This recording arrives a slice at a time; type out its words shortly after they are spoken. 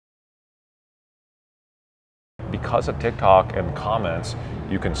because of TikTok and comments,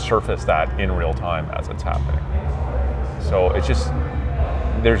 you can surface that in real time as it's happening. So it's just,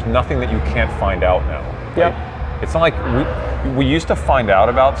 there's nothing that you can't find out now. Yep. Like, it's not like we used to find out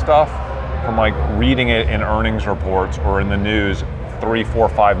about stuff from like reading it in earnings reports or in the news 3, 4,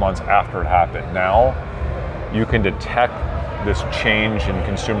 5 months after it happened. Now you can detect this change in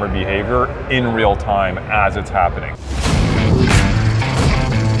consumer behavior in real time as it's happening.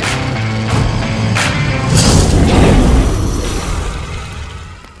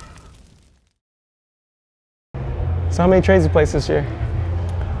 So how many trades you placed this year?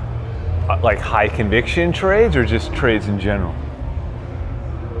 Like high conviction trades or just trades in general?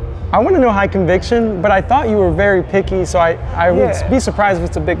 I want to know high conviction, but I thought you were very picky, so I would be surprised if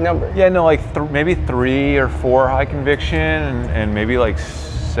it's a big number. Yeah, no, like maybe 3 or 4 high conviction and maybe like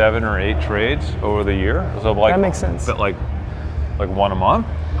 7 or 8 trades over the year. So like, that makes sense. But like one a month,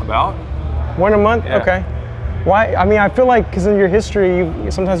 about? 1 a month? Yeah. Okay. Why? I mean, I feel like because in your history,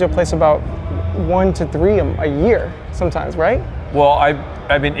 sometimes you'll place about 1 to 3 a year, sometimes, right? Well,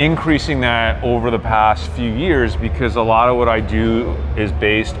 I've been increasing that over the past few years because a lot of what I do is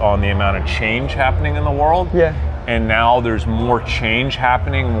based on the amount of change happening in the world. Yeah. And now there's more change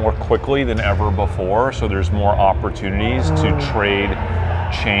happening more quickly than ever before. So there's more opportunities to trade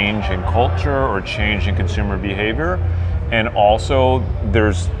change in culture or change in consumer behavior. And also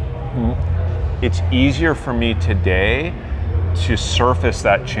it's easier for me today to surface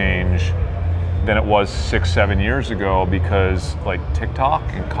that change than it was 6, 7 years ago because like TikTok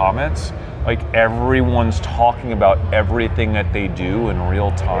and comments, like everyone's talking about everything that they do in real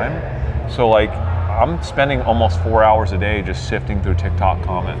time. So like I'm spending almost 4 hours a day just sifting through TikTok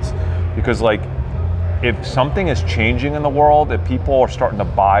comments because like if something is changing in the world, if people are starting to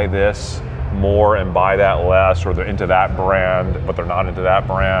buy this more and buy that less, or they're into that brand but they're not into that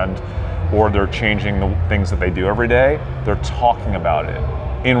brand, or they're changing the things that they do every day, they're talking about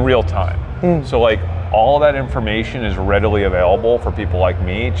it in real time. So like all that information is readily available for people like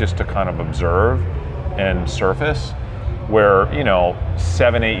me just to kind of observe and surface, where, you know,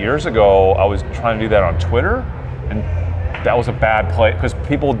 7, 8 years ago, I was trying to do that on Twitter, and that was a bad play because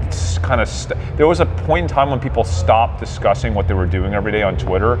people kind of, there was a point in time when people stopped discussing what they were doing every day on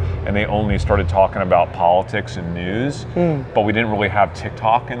Twitter and they only started talking about politics and news, but we didn't really have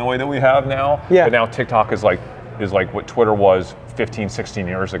TikTok in the way that we have now. Yeah. But now TikTok is like what Twitter was 15, 16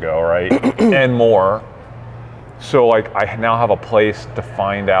 years ago, right? And more. So like I now have a place to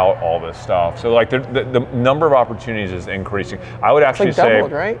find out all this stuff. So like the number of opportunities is increasing. I would actually say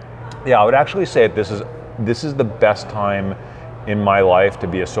doubled, right? Yeah, I would actually say this is the best time in my life to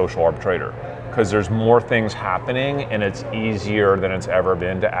be a social arbitrator because there's more things happening and it's easier than it's ever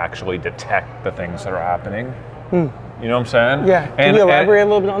been to actually detect the things that are happening. You know what I'm saying? Yeah. Can you elaborate a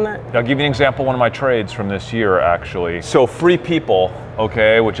little bit on that? I'll give you an example of one of my trades from this year, actually. So Free People,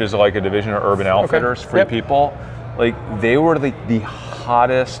 okay, which is like a division of Urban Outfitters, Free People, like they were the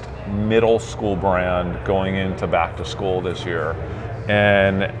hottest middle school brand going into back to school this year.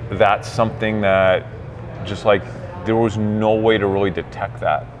 And that's something that just like, there was no way to really detect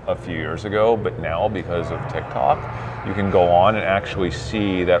that a few years ago, but now because of TikTok, you can go on and actually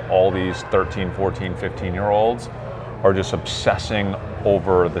see that all these 13, 14, 15-year-olds are just obsessing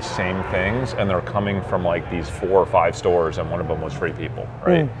over the same things, and they're coming from like these 4 or 5 stores, and one of them was Free People,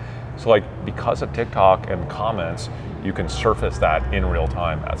 right? So like because of TikTok and comments, you can surface that in real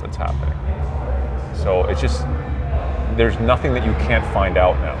time as it's happening. So it's just, there's nothing that you can't find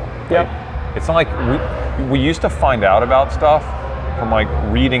out now. Yep. Right? It's not like we used to find out about stuff from like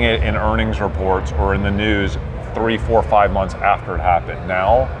reading it in earnings reports or in the news 3, 4, 5 months after it happened.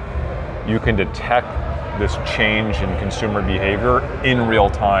 Now you can detect this change in consumer behavior in real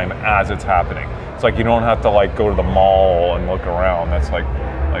time as it's happening. It's like you don't have to like go to the mall and look around. That's like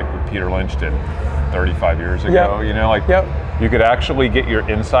what Peter Lynch did 35 years ago. You know, like you could actually get your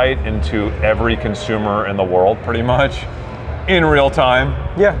insight into every consumer in the world pretty much in real time.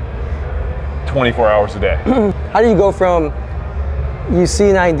 24 hours a day. How do you go from you see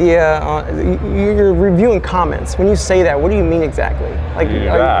an idea, you're reviewing comments. When you say that, what do you mean exactly? Like,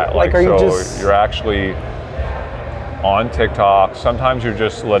 you're actually on TikTok. Sometimes you're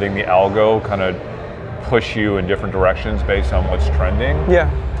just letting the algo kind of push you in different directions based on what's trending.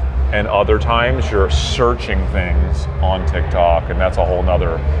 And other times you're searching things on TikTok, and that's a whole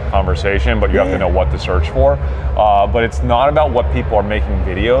nother conversation, but you have to know what to search for. But it's not about what people are making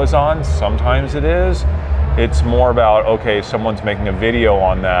videos on. Sometimes it is. It's more about, okay, someone's making a video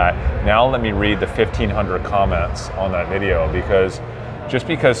on that. Now let me read the 1,500 comments on that video, because just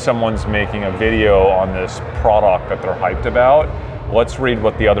because someone's making a video on this product that they're hyped about let's read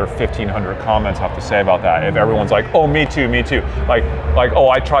what the other 1,500 comments have to say about that. If everyone's like, oh, me too, like, oh,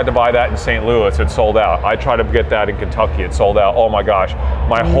 I tried to buy that in St. Louis, it sold out. I tried to get that in Kentucky, it sold out. Oh my gosh,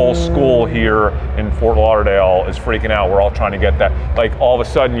 my whole school here in Fort Lauderdale is freaking out. We're all trying to get that. Like, all of a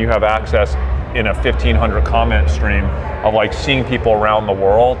sudden you have access in a 1,500 comment stream of like seeing people around the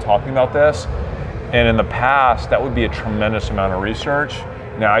world talking about this. And in the past, that would be a tremendous amount of research.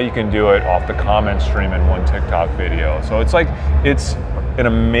 Now you can do it off the comment stream in one TikTok video. So it's like, it's an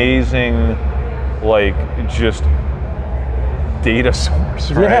amazing, like, just data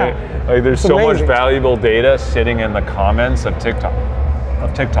source, right? Yeah, like there's so much valuable data sitting in the comments of TikTok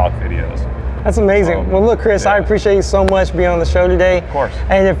videos. That's amazing. Well, look, Chris, I appreciate you so much being on the show today. Of course.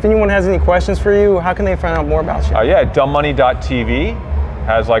 And if anyone has any questions for you, how can they find out more about you? Yeah, dumbmoney.tv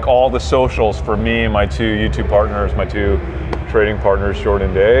has like all the socials for me and my two YouTube partners, my two trading partners, Jordan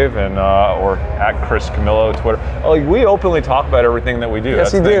and Dave, and or at Chris Camillo Twitter. Like, we openly talk about everything that we do.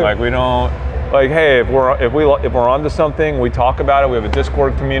 Yes, That's the thing. Like, we don't, like, hey, if we're onto something, we talk about it. We have a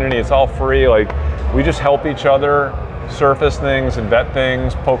Discord community. It's all free. Like, we just help each other surface things and vet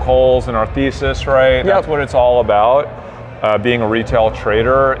things, poke holes in our thesis, right? Yep. That's what it's all about. Being a retail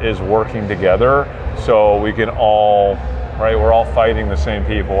trader is working together, so we can all, right? We're all fighting the same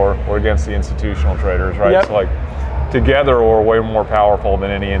people. We're against the institutional traders, right? Yep. So like, together we're way more powerful than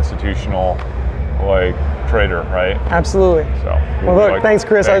any institutional like trader, right? Absolutely. So, well, look, thanks,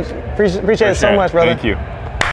 Chris. Thanks. I appreciate it so much, brother. Thank you.